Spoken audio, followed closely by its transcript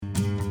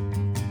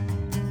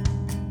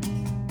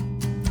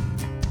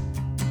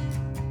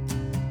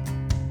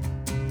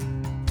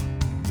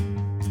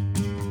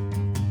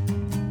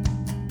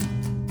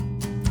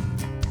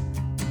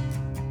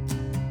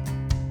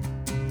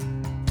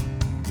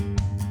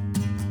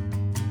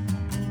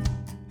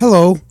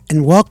Hello,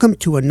 and welcome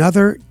to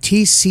another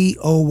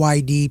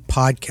TCOYD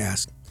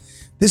podcast.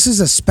 This is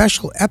a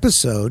special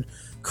episode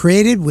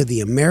created with the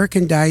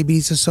American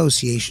Diabetes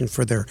Association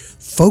for their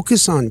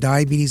Focus on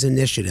Diabetes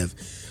initiative,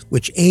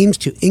 which aims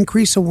to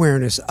increase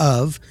awareness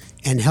of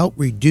and help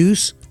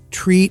reduce,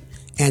 treat,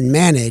 and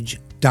manage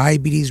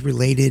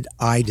diabetes-related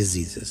eye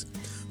diseases.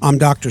 I'm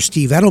Dr.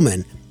 Steve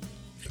Edelman.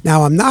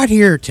 Now, I'm not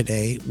here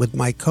today with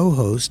my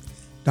co-host,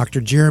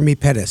 Dr. Jeremy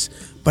Pettis,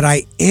 but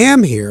I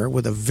am here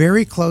with a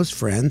very close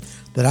friend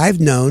that I've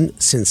known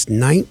since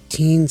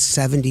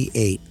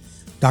 1978,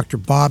 Dr.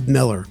 Bob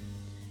Miller.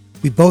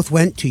 We both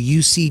went to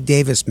UC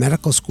Davis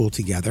Medical School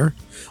together.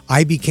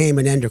 I became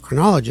an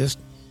endocrinologist,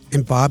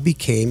 and Bob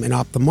became an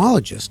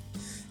ophthalmologist.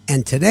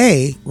 And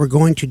today, we're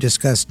going to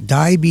discuss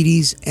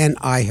diabetes and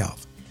eye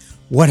health,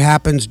 what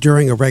happens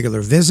during a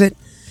regular visit,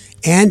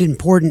 and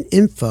important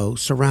info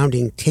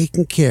surrounding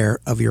taking care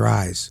of your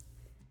eyes.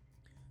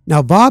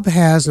 Now, Bob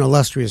has an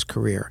illustrious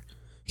career.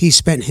 He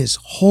spent his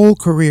whole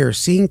career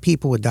seeing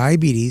people with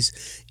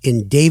diabetes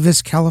in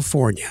Davis,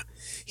 California.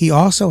 He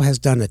also has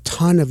done a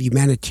ton of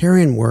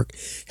humanitarian work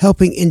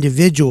helping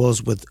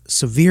individuals with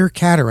severe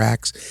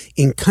cataracts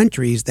in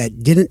countries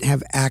that didn't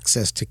have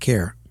access to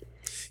care.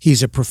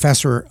 He's a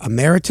professor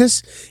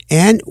emeritus,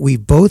 and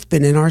we've both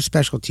been in our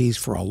specialties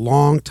for a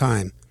long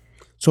time.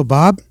 So,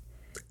 Bob,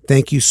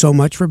 thank you so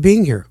much for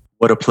being here.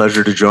 What a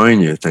pleasure to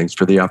join you. Thanks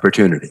for the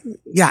opportunity.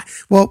 Yeah.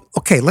 Well,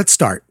 okay, let's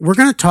start. We're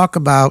going to talk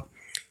about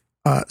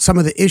some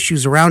of the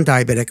issues around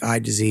diabetic eye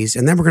disease,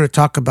 and then we're going to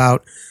talk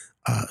about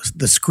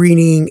the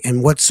screening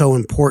and what's so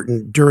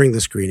important during the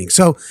screening.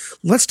 So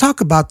let's talk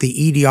about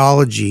the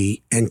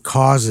etiology and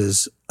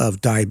causes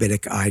of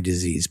diabetic eye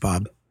disease,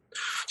 Bob.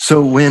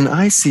 So when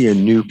I see a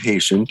new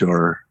patient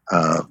or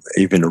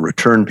even a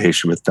return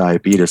patient with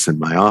diabetes in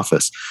my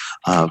office,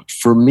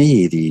 for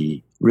me,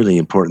 the really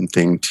important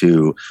thing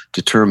to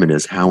determine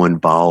is how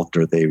involved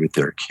are they with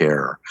their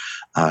care,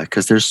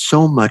 because there's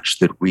so much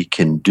that we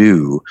can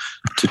do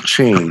to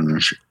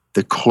change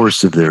the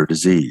course of their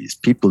disease.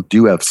 People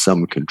do have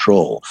some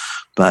control,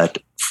 but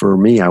for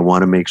me, I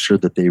want to make sure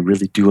that they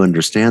really do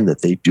understand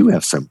that they do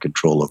have some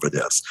control over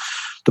this.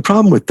 The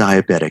problem with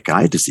diabetic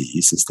eye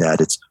disease is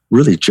that it's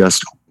really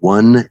just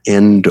one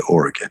end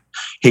organ.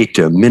 Hate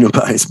to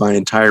minimize my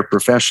entire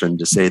profession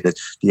to say that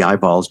the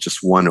eyeball is just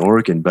one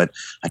organ, but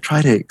I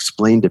try to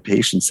explain to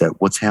patients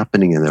that what's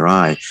happening in their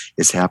eye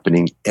is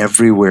happening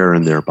everywhere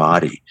in their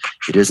body.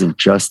 It isn't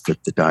just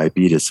that the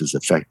diabetes is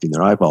affecting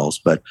their eyeballs,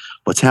 but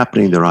what's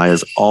happening in their eye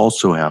is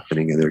also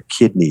happening in their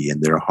kidney,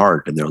 and their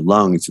heart, and their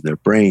lungs, and their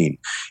brain,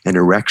 and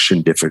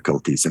erection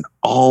difficulties, and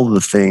all the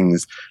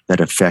things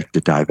that affect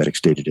the diabetic's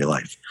day-to-day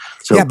life.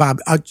 So, yeah, Bob,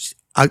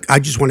 I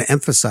just want to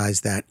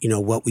emphasize that,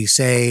 what we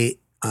say,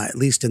 at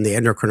least in the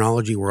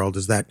endocrinology world,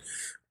 is that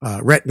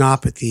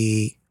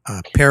retinopathy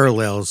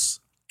parallels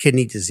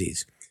kidney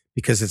disease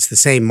because it's the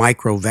same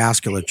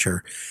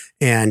microvasculature.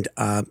 And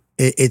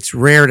it's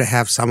rare to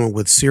have someone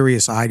with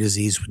serious eye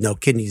disease with no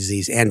kidney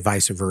disease and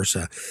vice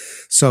versa.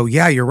 So,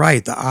 yeah, you're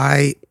right. The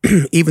eye,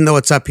 even though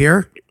it's up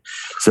here.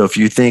 So if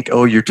you think,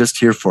 oh, you're just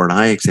here for an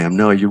eye exam,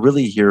 no, you're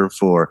really here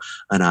for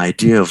an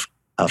idea of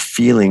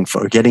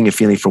getting a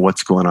feeling for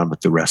what's going on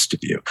with the rest of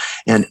you.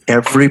 And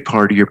every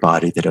part of your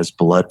body that has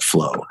blood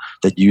flow,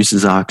 that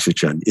uses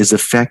oxygen, is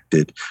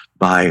affected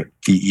by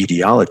the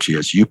etiology,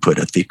 as you put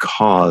it, the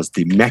cause,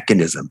 the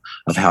mechanism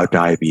of how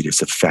diabetes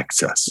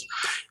affects us.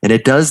 And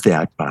it does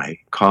that by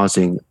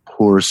causing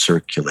poor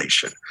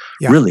circulation.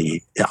 Yeah.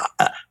 Really,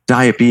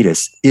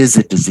 diabetes is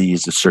a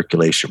disease of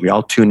circulation. We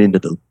all tune into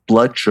the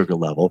blood sugar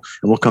level,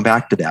 and we'll come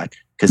back to that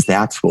because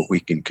that's what we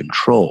can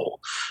control.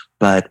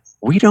 But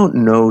we don't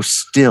know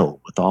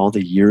still, with all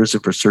the years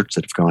of research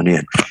that have gone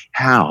in,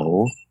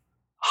 how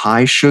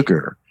high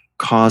sugar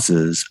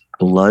causes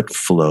blood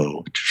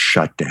flow to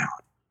shut down.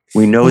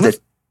 We know that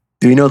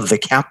the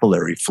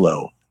capillary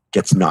flow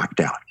gets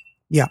knocked out.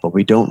 Yeah, but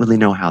we don't really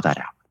know how that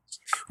happens.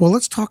 Well,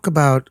 let's talk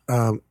about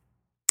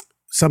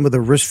some of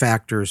the risk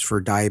factors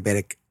for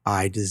diabetic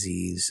eye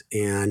disease.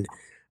 And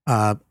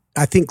I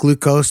think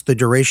glucose, the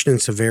duration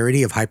and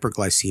severity of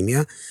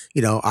hyperglycemia,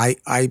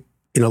 I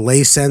in a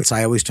lay sense,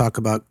 I always talk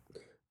about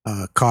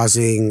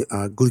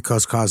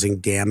glucose causing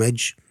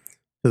damage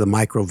to the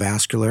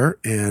microvascular,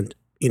 and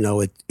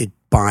it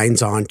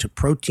binds onto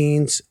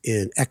proteins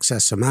in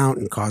excess amount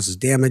and causes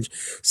damage.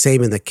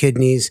 Same in the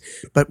kidneys.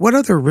 But what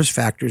other risk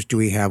factors do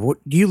we have? What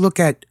do you look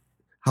at?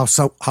 How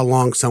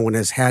long someone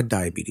has had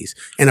diabetes,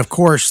 and of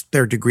course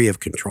their degree of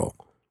control.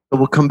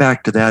 We'll come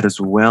back to that as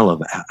well,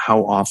 of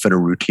how often a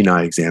routine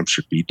eye exam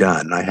should be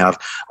done. I have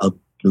a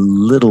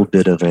little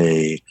bit of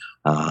a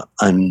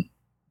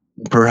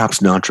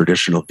perhaps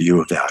non-traditional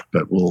view of that,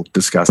 but we'll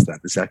discuss that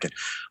in a second.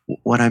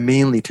 What I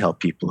mainly tell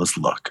people is,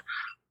 look,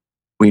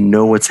 we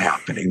know what's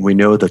happening. We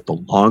know that the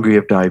longer you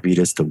have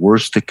diabetes, the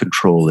worse the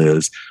control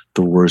is,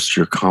 the worse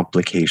your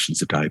complications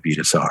of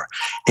diabetes are.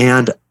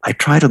 And I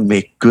try to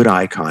make good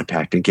eye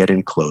contact and get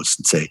in close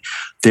and say,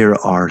 there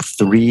are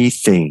 3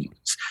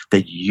 things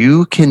that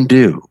you can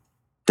do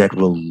that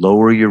will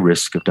lower your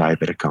risk of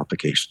diabetic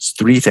complications.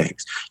 3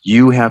 things.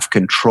 You have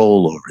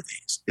control over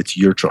these. It's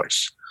your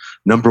choice.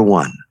 Number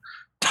 1,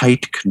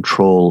 tight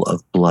control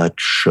of blood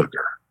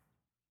sugar.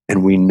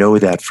 And we know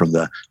that from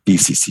the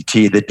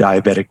DCCT, the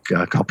Diabetic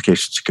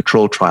Complications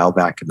Control Trial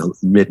back in the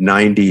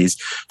mid-90s,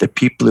 that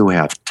people who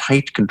have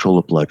tight control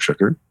of blood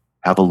sugar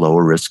have a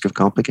lower risk of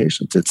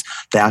complications. It's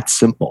that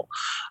simple.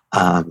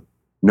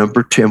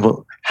 Number 2,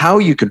 well, how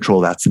you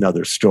control that's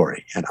another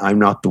story. And I'm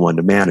not the one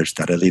to manage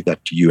that. I leave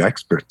that to you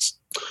experts.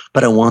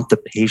 But I want the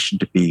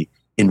patient to be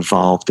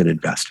involved and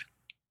invested.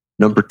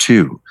 Number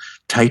 2,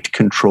 tight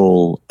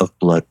control of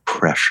blood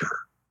pressure.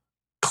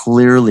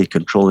 Clearly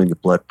controlling the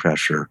blood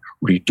pressure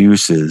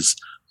reduces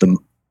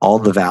all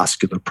the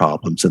vascular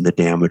problems and the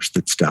damage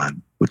that's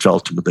done, which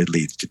ultimately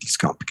leads to these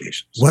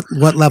complications.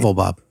 What level,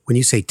 Bob? When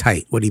you say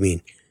tight, what do you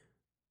mean?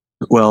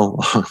 Well,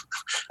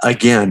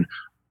 again,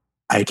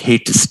 I'd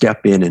hate to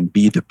step in and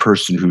be the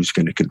person who's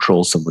going to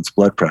control someone's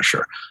blood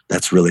pressure.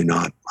 That's really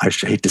not,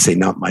 hate to say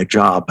not my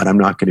job, but I'm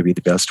not going to be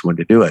the best one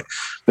to do it.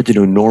 But,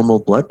 normal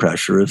blood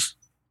pressure is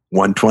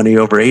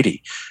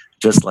 120/80.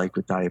 Just like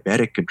with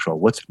diabetic control,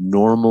 what's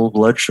normal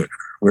blood sugar?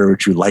 Where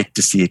would you like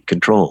to see it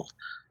controlled?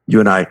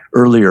 You and I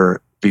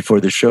earlier, before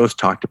the show,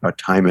 talked about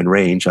time and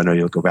range. I know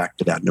you'll go back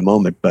to that in a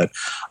moment, but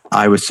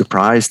I was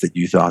surprised that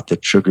you thought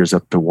that sugars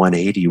up to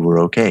 180 were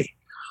okay.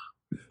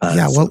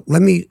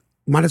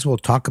 Might as well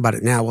talk about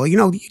it now.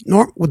 Well,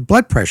 with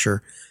blood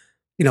pressure,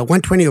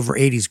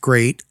 120/80 is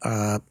great.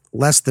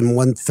 Less than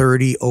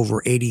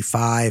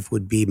 130/85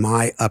 would be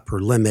my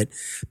upper limit.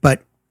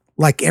 But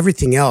like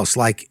everything else,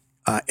 like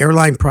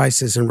airline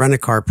prices and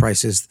rent-a-car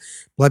prices,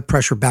 blood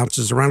pressure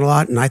bounces around a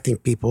lot. And I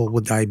think people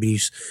with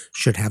diabetes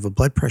should have a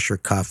blood pressure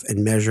cuff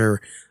and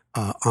measure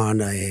on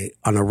a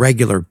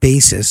regular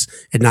basis,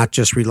 and not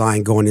just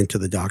relying going into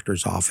the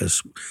doctor's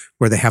office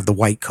where they have the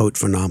white coat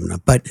phenomena.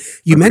 But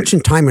you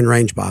mentioned time and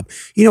range, Bob.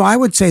 I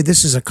would say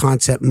this is a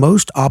concept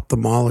most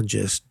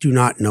ophthalmologists do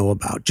not know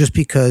about, just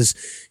because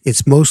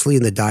it's mostly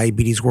in the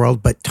diabetes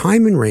world. But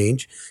time and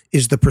range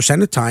is the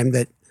percent of time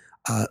that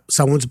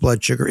someone's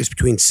blood sugar is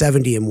between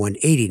 70 and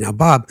 180. Now,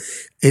 Bob,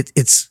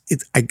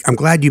 I'm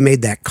glad you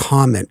made that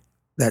comment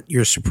that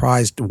you're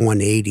surprised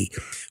 180.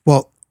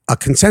 Well, a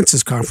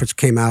consensus conference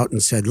came out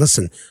and said,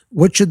 listen,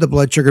 what should the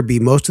blood sugar be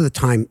most of the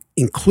time,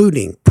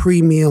 including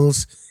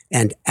pre-meals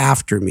and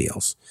after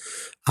meals?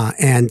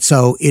 And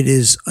so it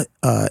is,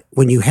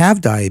 when you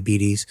have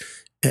diabetes,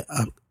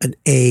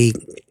 a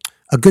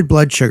good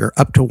blood sugar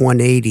up to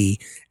 180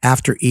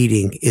 after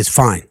eating is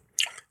fine.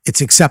 It's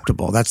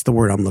acceptable. That's the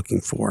word I'm looking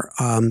for.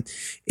 And,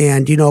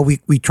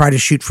 we try to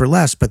shoot for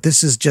less, but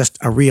this is just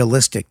a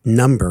realistic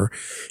number.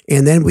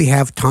 And then we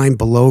have time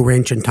below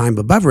range and time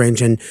above range.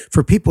 And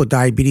for people with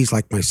diabetes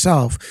like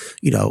myself,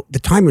 the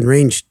time and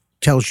range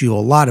tells you a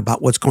lot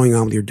about what's going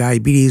on with your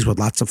diabetes, with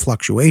lots of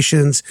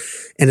fluctuations.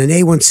 And an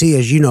A1C,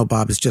 as you know,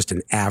 Bob, is just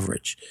an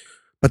average.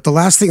 But the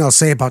last thing I'll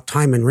say about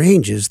time and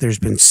range is there's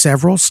been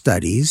several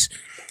studies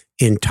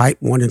in type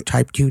 1 and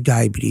type 2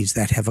 diabetes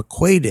that have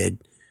equated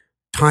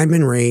time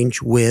and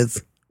range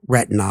with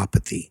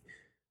retinopathy.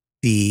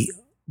 The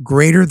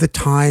greater the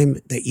time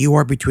that you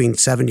are between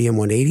 70 and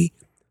 180,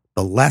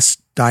 the less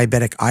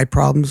diabetic eye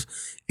problems,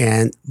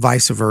 and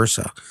vice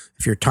versa.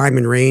 If your time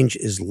and range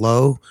is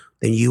low,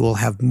 then you will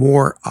have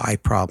more eye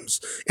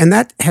problems. And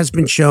that has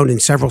been shown in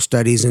several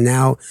studies, and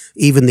now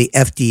even the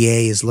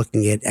FDA is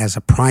looking at it as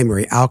a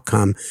primary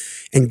outcome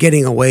and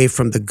getting away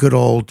from the good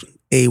old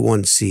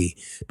A1C.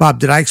 Bob,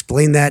 did I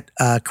explain that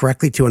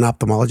correctly to an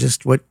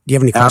ophthalmologist? Do you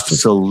have any questions?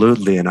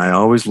 Absolutely, and I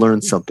always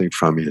learn something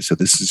from you, so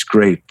this is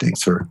great.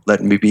 Thanks for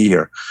letting me be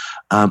here.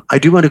 I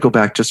do want to go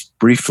back just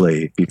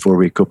briefly before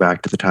we go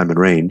back to the time and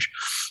range,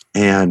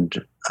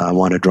 and I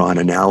want to draw an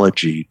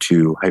analogy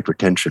to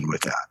hypertension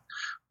with that.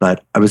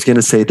 But I was going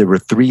to say there were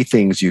 3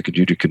 things you could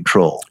do to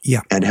control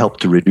and help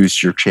to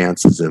reduce your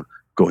chances of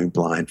going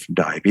blind from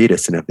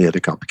diabetes and have the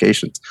other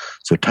complications.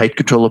 So tight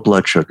control of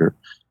blood sugar,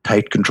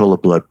 tight control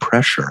of blood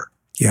pressure,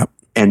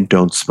 and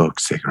don't smoke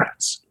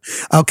cigarettes.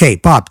 Okay,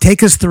 Bob,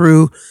 take us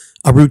through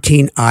a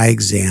routine eye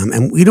exam.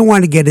 And we don't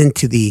want to get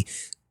into the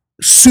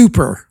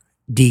super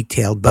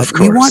detailed, but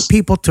we want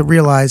people to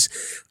realize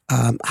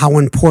how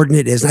important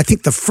it is. And I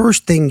think the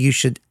first thing you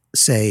should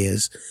say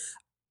is,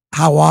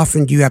 how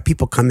often do you have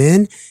people come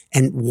in,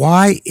 and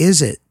why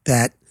is it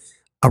that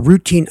a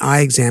routine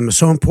eye exam is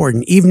so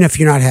important, even if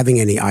you're not having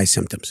any eye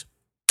symptoms?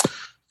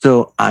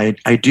 So I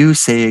do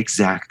say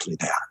exactly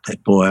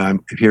that boy,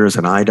 I'm here as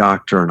an eye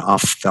doctor, an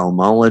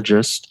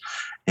ophthalmologist,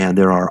 and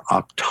there are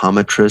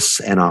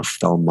optometrists and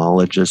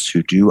ophthalmologists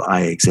who do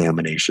eye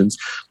examinations,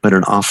 but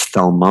an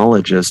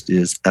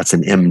ophthalmologist that's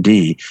an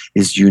MD,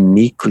 is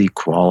uniquely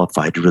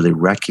qualified to really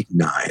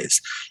recognize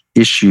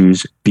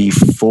issues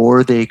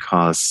before they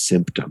cause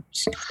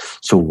symptoms.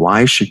 So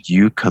why should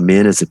you come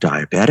in as a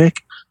diabetic?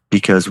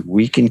 Because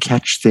we can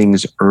catch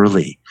things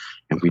early,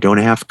 and we don't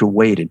have to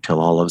wait until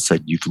all of a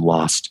sudden you've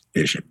lost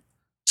vision.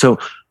 So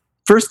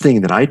first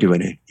thing that I do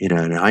in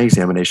an eye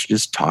examination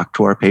is talk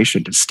to our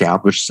patient,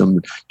 establish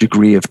some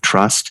degree of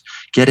trust,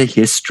 get a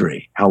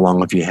history. How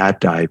long have you had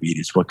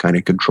diabetes? What kind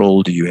of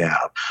control do you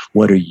have?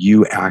 What are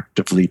you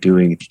actively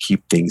doing to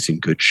keep things in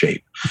good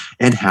shape?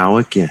 And how,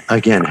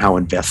 again, how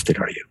invested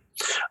are you?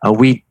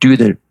 We do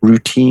the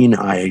routine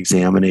eye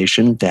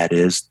examination, that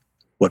is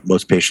what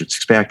most patients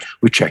expect.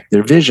 We check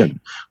their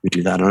vision. We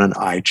do that on an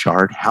eye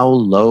chart. How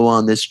low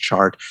on this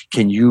chart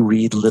can you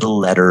read little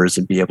letters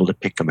and be able to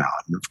pick them out?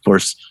 And of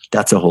course,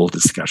 that's a whole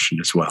discussion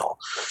as well.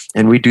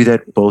 And we do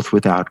that both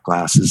without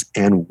glasses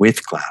and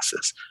with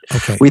glasses.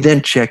 Okay. We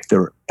then check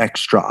their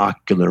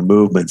extraocular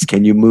movements.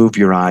 Can you move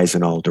your eyes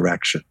in all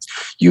directions?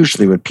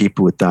 Usually when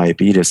people with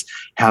diabetes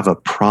have a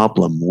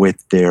problem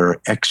with their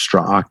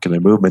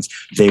extraocular movements,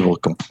 they will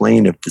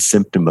complain of the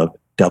symptom of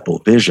double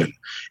vision.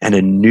 And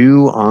a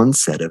new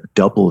onset of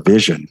double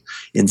vision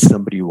in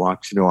somebody who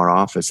walks into our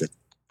office at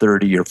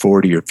 30 or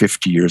 40 or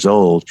 50 years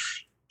old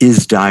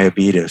is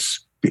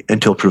diabetes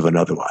until proven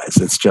otherwise.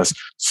 It's just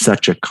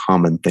such a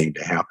common thing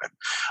to happen.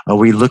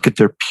 We look at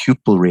their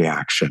pupil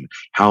reaction,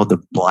 how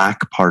the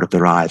black part of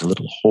their eye, the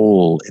little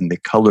hole in the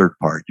colored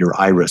part, your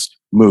iris,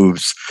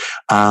 moves.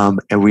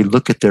 And we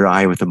look at their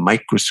eye with a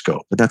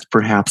microscope. And that's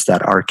perhaps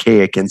that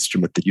archaic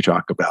instrument that you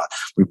talk about.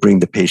 We bring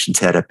the patient's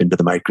head up into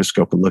the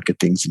microscope and look at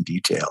things in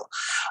detail.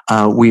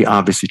 We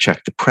obviously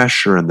check the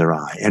pressure in their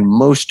eye. And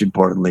most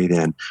importantly,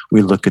 then,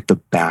 we look at the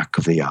back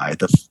of the eye,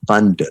 the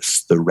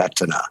fundus, the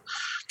retina.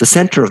 The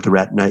center of the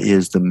retina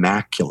is the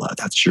macula.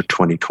 That's your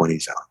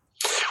 20/20 zone.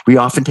 We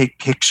often take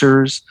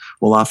pictures.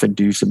 We'll often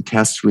do some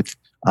tests with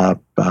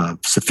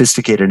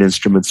sophisticated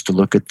instruments to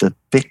look at the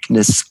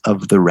thickness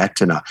of the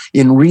retina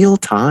in real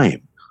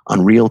time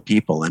on real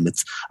people. And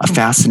it's a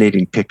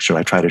fascinating picture.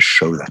 I try to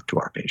show that to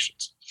our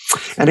patients.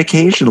 And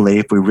occasionally,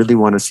 if we really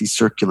want to see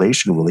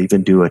circulation, we'll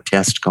even do a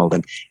test called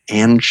an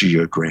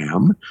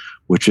angiogram,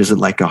 which isn't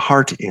like a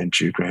heart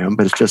angiogram,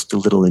 but it's just a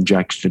little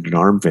injection in an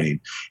arm vein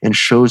and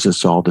shows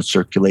us all the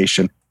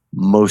circulation,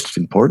 most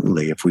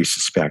importantly, if we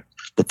suspect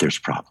that there's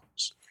problems.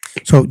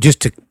 So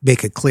just to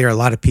make it clear, a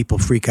lot of people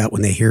freak out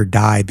when they hear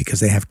dye because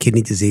they have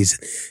kidney disease.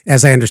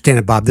 As I understand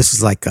it, Bob, this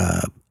is like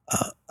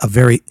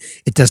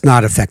it does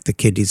not affect the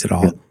kidneys at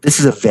all. This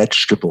is a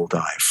vegetable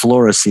dye.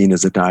 Fluorescein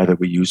is a dye that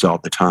we use all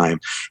the time,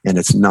 and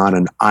it's not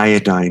an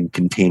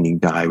iodine-containing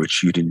dye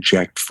which you'd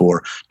inject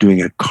for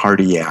doing a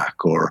cardiac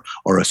or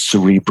a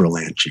cerebral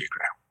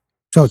angiogram.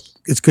 So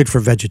it's good for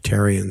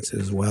vegetarians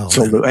as well.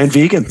 And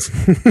vegans.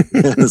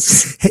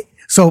 Yes. Hey,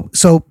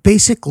 so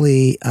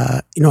basically,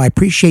 I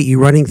appreciate you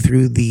running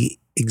through the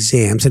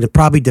exams, and it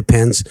probably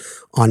depends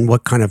on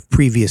what kind of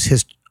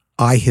previous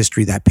eye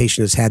history that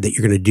patient has had that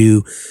you're going to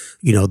do,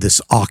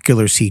 this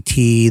ocular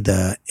CT,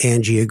 the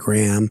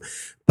angiogram,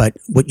 but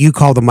what you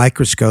call the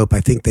microscope,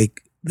 I think the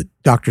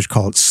doctors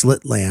call it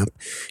slit lamp.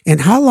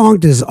 And how long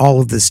does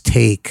all of this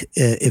take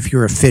if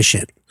you're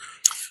efficient?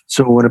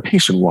 So when a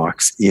patient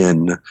walks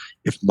in,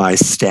 if my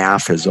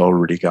staff has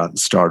already gotten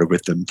started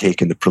with them,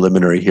 taken the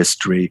preliminary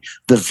history,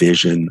 the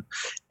vision,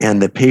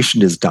 and the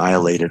patient is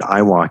dilated,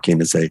 I walk in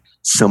as a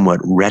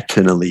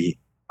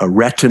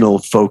retinal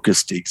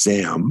focused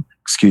exam,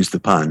 excuse the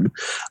pun.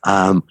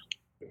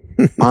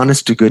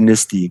 Honest to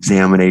goodness, the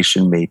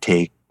examination may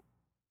take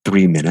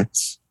 3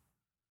 minutes.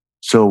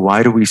 So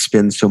why do we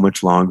spend so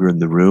much longer in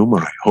the room?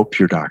 Or I hope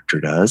your doctor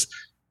does.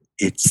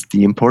 It's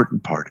the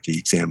important part of the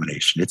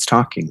examination. It's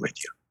talking with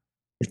you.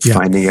 It's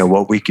finding out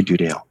what we can do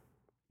to help.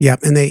 Yeah,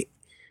 and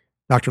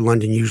Dr.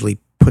 London usually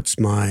puts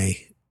my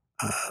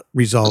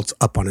results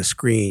up on a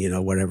screen,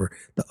 whatever,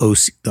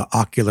 the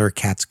ocular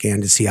CAT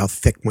scan to see how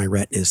thick my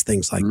retina is,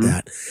 things like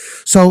that.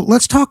 So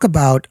let's talk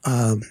about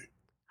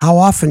how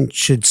often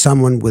should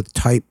someone with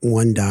type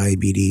 1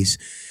 diabetes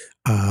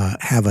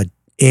have an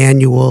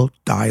annual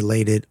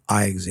dilated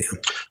eye exam?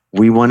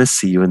 We want to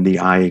see you in the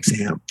eye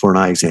exam for an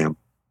eye exam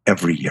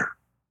every year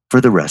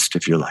for the rest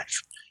of your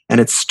life.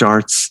 And it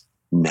starts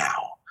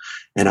now.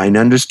 And I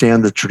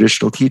understand the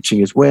traditional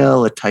teaching is,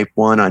 a type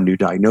 1 on new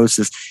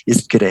diagnosis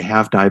is going to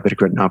have diabetic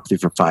retinopathy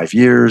for 5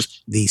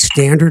 years. The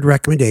standard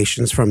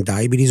recommendations from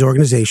diabetes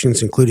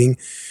organizations, including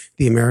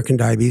the American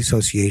Diabetes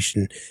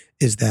Association,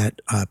 is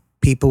that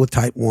people with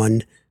type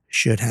 1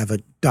 should have a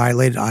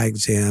dilated eye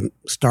exam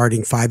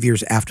starting 5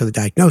 years after the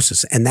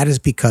diagnosis. And that is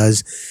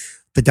because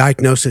the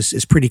diagnosis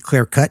is pretty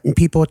clear-cut in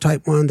people with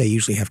type 1. They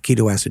usually have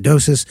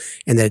ketoacidosis,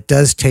 and that it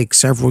does take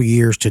several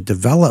years to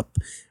develop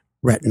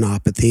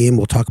retinopathy, and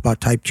we'll talk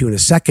about type 2 in a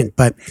second.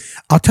 But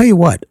I'll tell you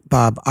what,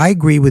 Bob, I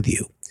agree with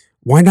you.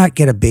 Why not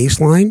get a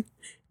baseline?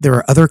 There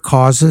are other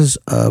causes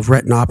of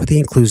retinopathy,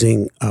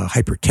 including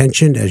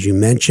hypertension, as you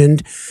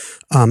mentioned.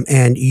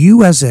 And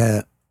you as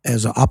an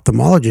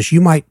ophthalmologist,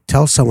 you might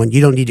tell someone you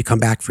don't need to come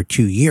back for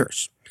 2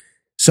 years.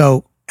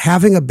 So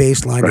having a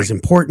baseline is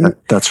important.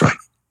 That's right.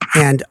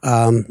 And,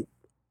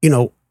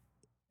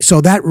 so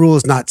that rule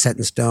is not set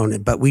in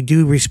stone, but we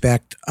do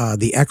respect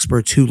the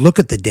experts who look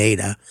at the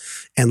data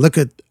and look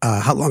at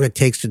how long it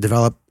takes to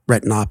develop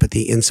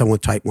retinopathy in someone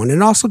with type 1.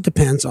 It also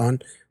depends on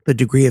the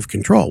degree of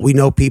control. We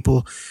know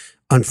people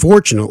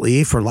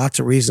unfortunately, for lots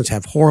of reasons,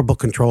 have horrible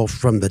control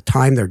from the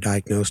time they're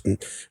diagnosed,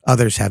 and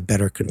others have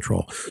better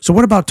control. So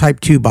what about type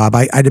 2, Bob?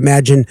 I'd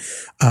imagine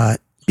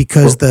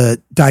because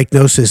the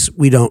diagnosis,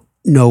 we don't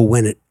know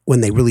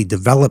when they really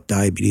develop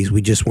diabetes.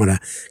 We just want to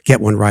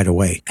get one right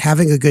away.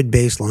 Having a good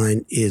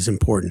baseline is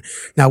important.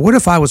 Now, what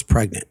if I was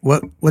pregnant?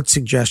 What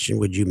suggestion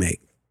would you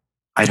make?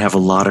 I'd have a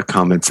lot of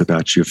comments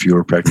about you if you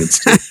were pregnant,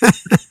 Steve.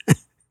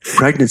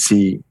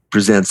 Pregnancy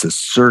presents a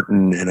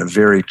certain and a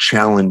very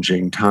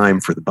challenging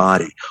time for the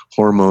body.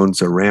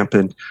 Hormones are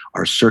rampant,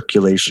 our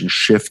circulation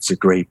shifts a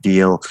great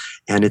deal,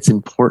 and it's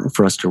important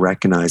for us to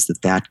recognize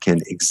that that can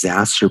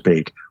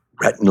exacerbate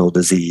retinal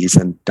disease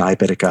and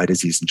diabetic eye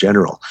disease in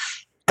general.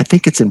 I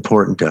think it's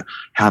important to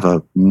have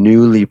a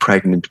newly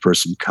pregnant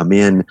person come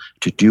in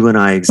to do an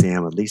eye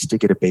exam, at least to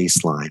get a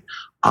baseline.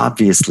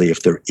 Obviously,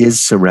 if there is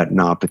some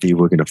retinopathy,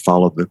 we're going to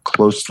follow it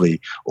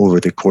closely over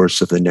the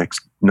course of the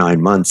next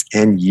 9 months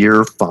and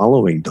year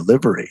following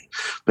delivery.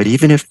 But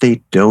even if they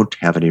don't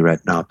have any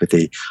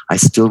retinopathy, I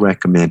still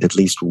recommend at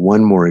least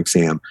one more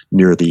exam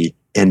near the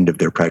end of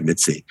their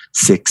pregnancy,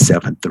 6th,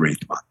 7th, or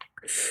 8th month.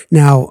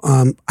 Now,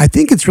 I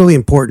think it's really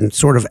important,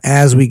 sort of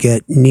as we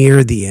get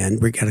near the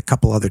end, we've got a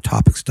couple other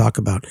topics to talk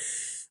about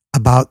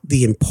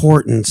the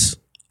importance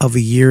of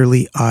a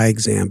yearly eye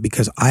exam,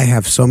 because I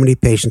have so many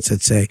patients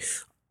that say,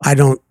 I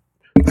don't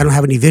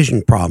have any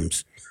vision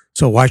problems.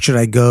 So why should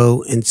I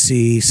go and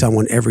see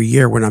someone every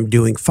year when I'm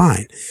doing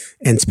fine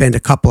and spend a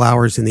couple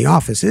hours in the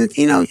office? And,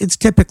 it's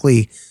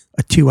typically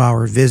a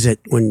 2-hour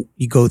visit when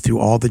you go through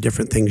all the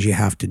different things you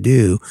have to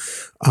do.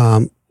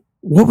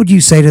 What would you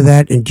say to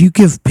that? And do you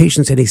give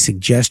patients any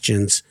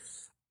suggestions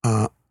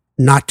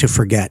not to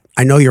forget?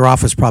 I know your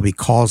office probably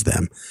calls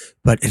them,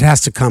 but it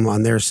has to come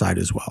on their side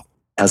as well.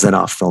 As an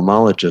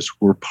ophthalmologist,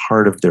 we're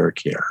part of their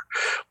care.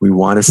 We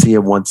want to see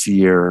them once a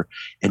year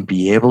and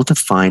be able to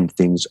find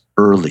things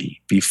early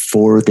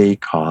before they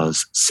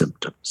cause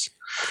symptoms.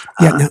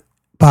 Yeah. Now,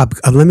 Bob,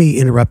 let me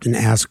interrupt and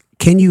ask,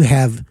 can you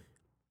have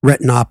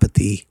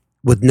retinopathy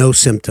with no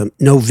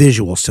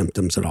visual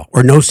symptoms at all,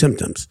 or no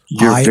symptoms,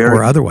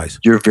 or otherwise?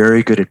 You're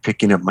very good at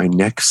picking up my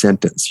next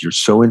sentence. You're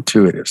so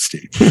intuitive,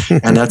 Steve.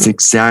 And that's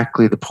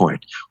exactly the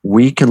point.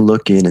 We can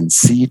look in and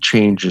see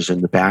changes in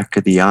the back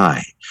of the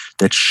eye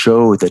that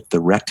show that the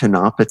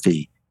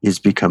retinopathy is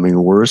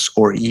becoming worse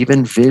or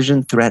even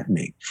vision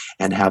threatening,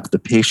 and have the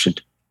patient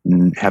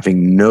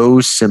having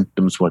no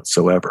symptoms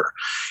whatsoever.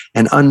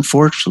 And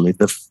unfortunately,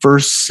 the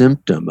first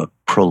symptom of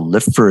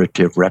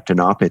proliferative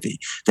retinopathy,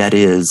 that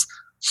is,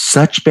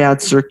 such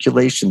bad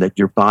circulation that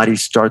your body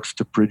starts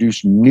to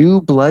produce new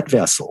blood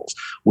vessels,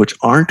 which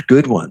aren't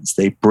good ones.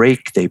 They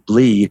break, they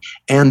bleed,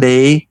 and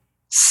they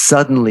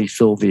suddenly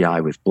fill the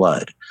eye with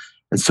blood.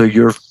 And so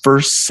your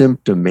first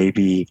symptom may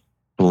be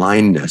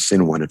blindness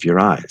in one of your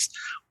eyes.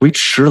 We'd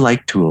sure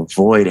like to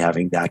avoid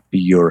having that be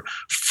your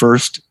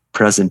first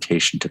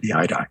presentation to the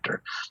eye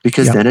doctor,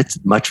 because then it's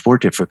much more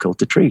difficult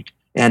to treat,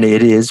 and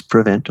it is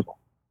preventable.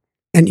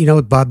 And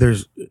Bob,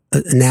 there's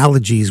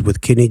analogies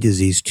with kidney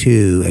disease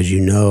too. As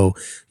you know,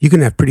 you can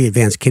have pretty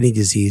advanced kidney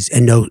disease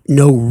and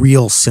no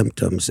real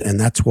symptoms. And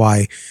that's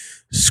why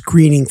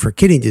screening for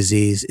kidney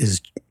disease is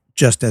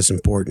just as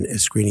important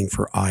as screening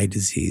for eye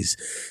disease.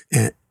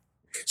 And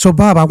so,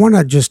 Bob, I want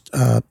to just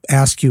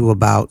ask you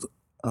about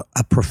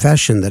a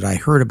profession that I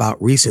heard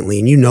about recently,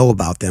 and you know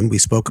about them. We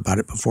spoke about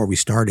it before we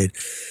started.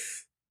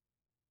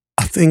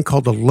 A thing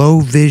called a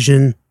low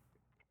vision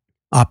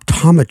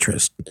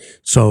optometrist.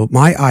 So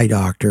my eye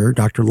doctor,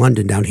 Dr.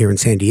 London down here in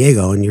San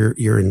Diego, and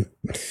you're in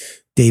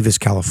Davis,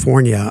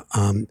 California,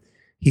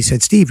 he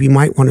said, Steve, you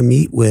might want to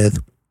meet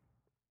with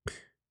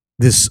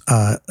this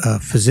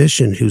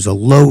physician who's a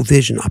low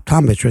vision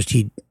optometrist.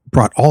 He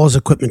brought all his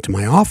equipment to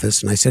my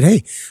office, and I said,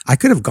 hey, I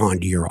could have gone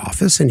to your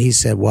office. And he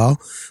said, well,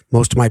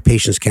 most of my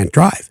patients can't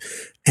drive.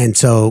 And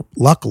so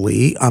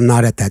luckily I'm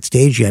not at that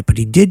stage yet, but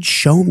he did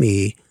show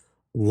me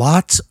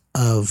lots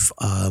of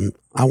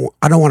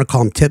I don't want to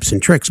call them tips and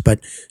tricks,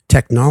 but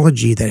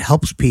technology that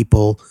helps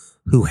people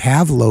who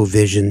have low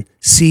vision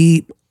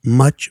see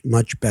much,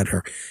 much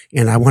better.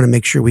 And I want to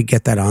make sure we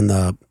get that on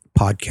the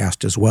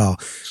podcast as well.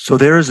 So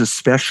there is a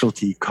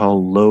specialty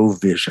called low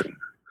vision,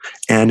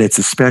 and it's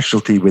a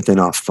specialty within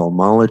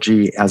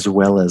ophthalmology as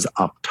well as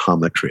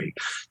optometry.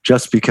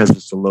 Just because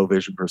it's a low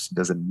vision person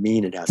doesn't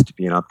mean it has to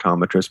be an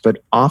optometrist,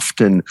 but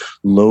often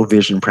low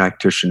vision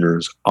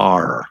practitioners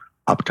are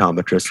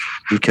optometrists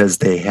because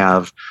they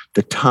have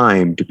the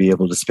time to be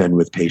able to spend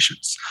with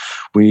patients.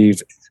 We've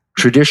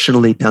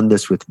traditionally done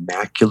this with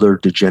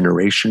macular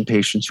degeneration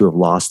patients who have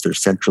lost their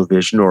central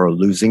vision or are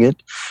losing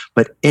it,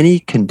 but any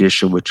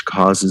condition which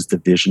causes the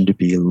vision to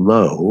be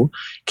low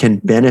can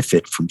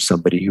benefit from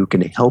somebody who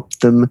can help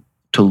them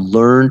to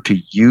learn to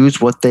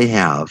use what they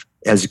have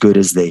as good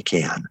as they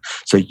can.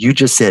 So you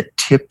just said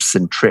tips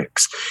and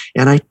tricks.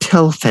 And I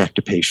tell that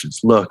to patients,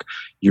 look,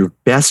 your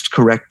best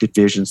corrected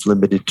vision is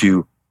limited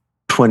to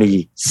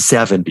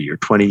 20/70 or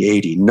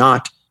 20/80,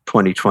 not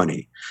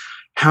 20/20.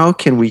 How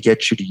can we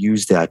get you to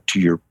use that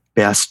to your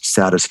best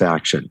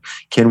satisfaction?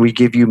 Can we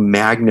give you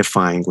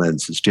magnifying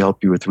lenses to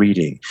help you with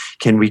reading?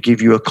 Can we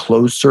give you a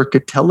closed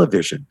circuit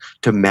television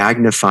to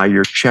magnify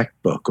your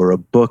checkbook or a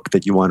book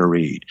that you want to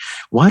read?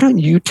 Why don't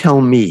you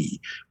tell me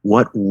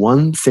what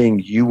one thing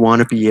you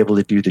want to be able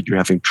to do that you're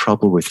having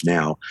trouble with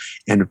now?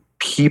 And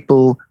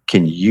people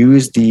can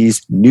use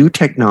these new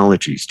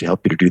technologies to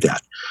help you to do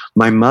that.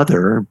 My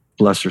mother,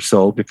 bless her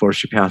soul, before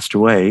she passed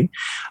away,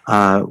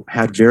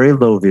 had very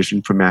low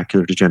vision from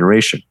macular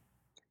degeneration.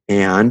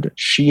 And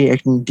she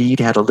indeed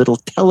had a little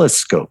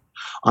telescope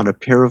on a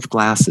pair of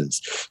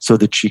glasses so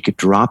that she could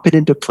drop it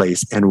into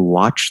place and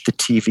watch the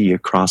TV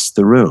across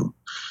the room.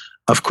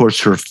 Of course,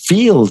 her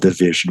field of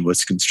vision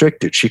was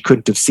constricted. She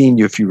couldn't have seen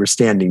you if you were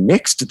standing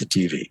next to the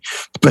TV,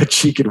 but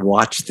she could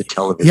watch the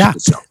television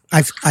itself.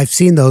 I've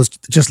seen those,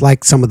 just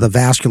like some of the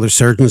vascular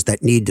surgeons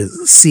that need to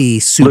see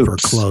super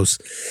close.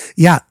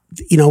 Yeah,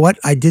 you know what?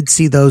 I did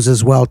see those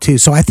as well too.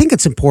 So I think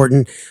it's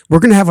important. We're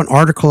going to have an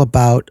article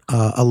about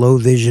a low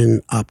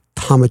vision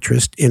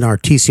optometrist in our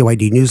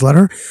TCOID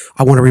newsletter.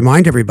 I want to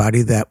remind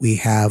everybody that we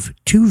have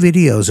 2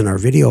 videos in our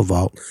video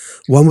vault.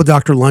 One with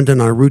Dr. London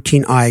on a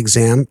routine eye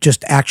exam,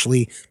 just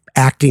actually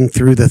acting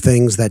through the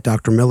things that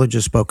Dr. Miller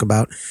just spoke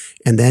about.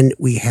 And then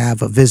we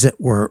have a visit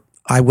where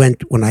I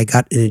went when I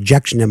got an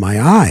injection in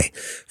my eye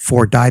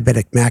for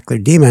diabetic macular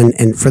edema.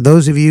 And for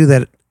those of you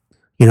that,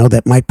 you know,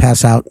 that might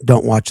pass out,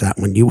 don't watch that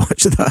one. You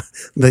watch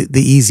the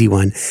easy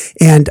one.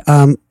 And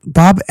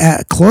Bob,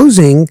 at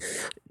closing,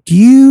 do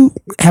you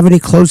have any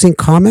closing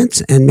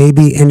comments and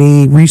maybe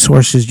any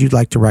resources you'd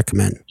like to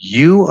recommend?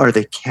 You are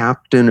the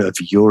captain of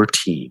your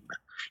team,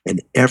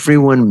 and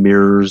everyone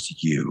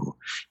mirrors you.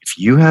 If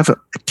you have a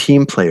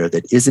team player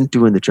that isn't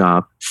doing the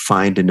job,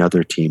 find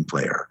another team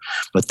player.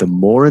 But the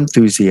more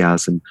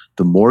enthusiasm,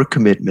 the more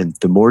commitment,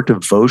 the more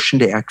devotion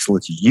to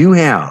excellence you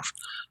have,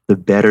 the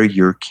better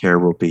your care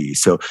will be.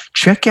 So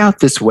check out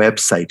this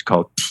website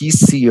called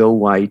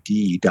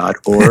tcoyd.org.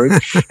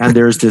 And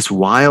there's this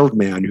wild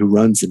man who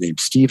runs it named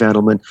Steve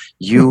Edelman.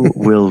 You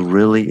will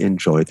really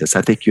enjoy this.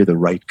 I think you're the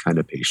right kind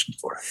of patient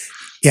for it.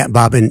 Yeah,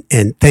 Bob, and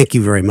thank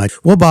you very much.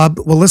 Well, Bob,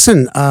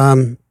 listen,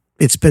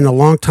 it's been a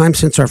long time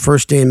since our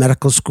first day in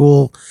medical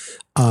school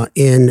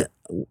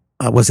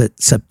was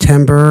it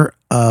September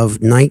of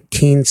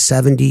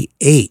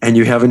 1978. And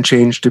you haven't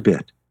changed a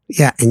bit.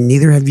 Yeah, and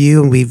neither have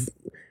you. And we've,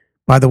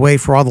 by the way,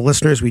 for all the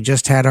listeners, we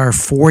just had our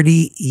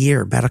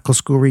 40-year medical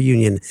school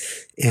reunion.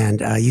 And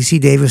UC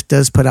Davis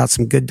does put out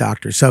some good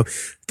doctors. So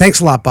thanks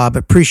a lot, Bob.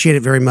 Appreciate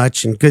it very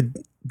much. And good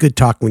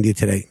talking with you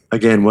today.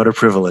 Again, what a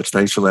privilege.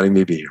 Thanks for letting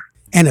me be here.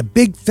 And a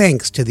big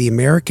thanks to the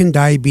American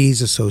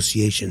Diabetes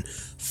Association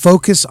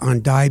Focus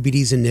on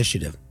Diabetes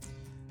Initiative.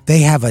 They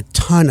have a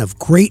ton of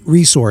great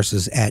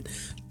resources at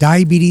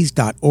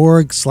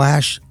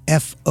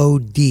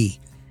diabetes.org/FOD.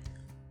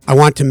 I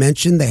want to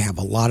mention they have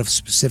a lot of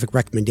specific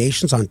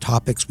recommendations on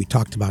topics we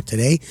talked about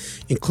today,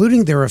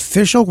 including their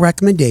official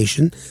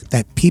recommendation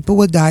that people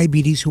with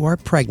diabetes who are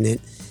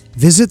pregnant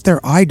visit their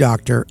eye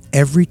doctor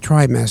every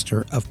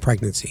trimester of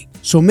pregnancy.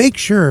 So make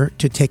sure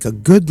to take a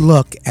good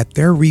look at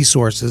their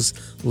resources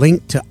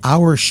linked to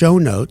our show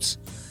notes.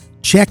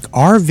 Check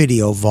our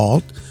video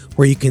vault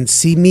where you can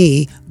see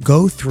me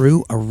go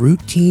through a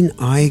routine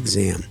eye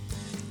exam.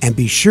 And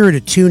be sure to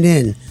tune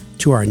in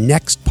to our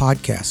next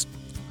podcast.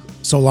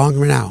 So long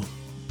for now.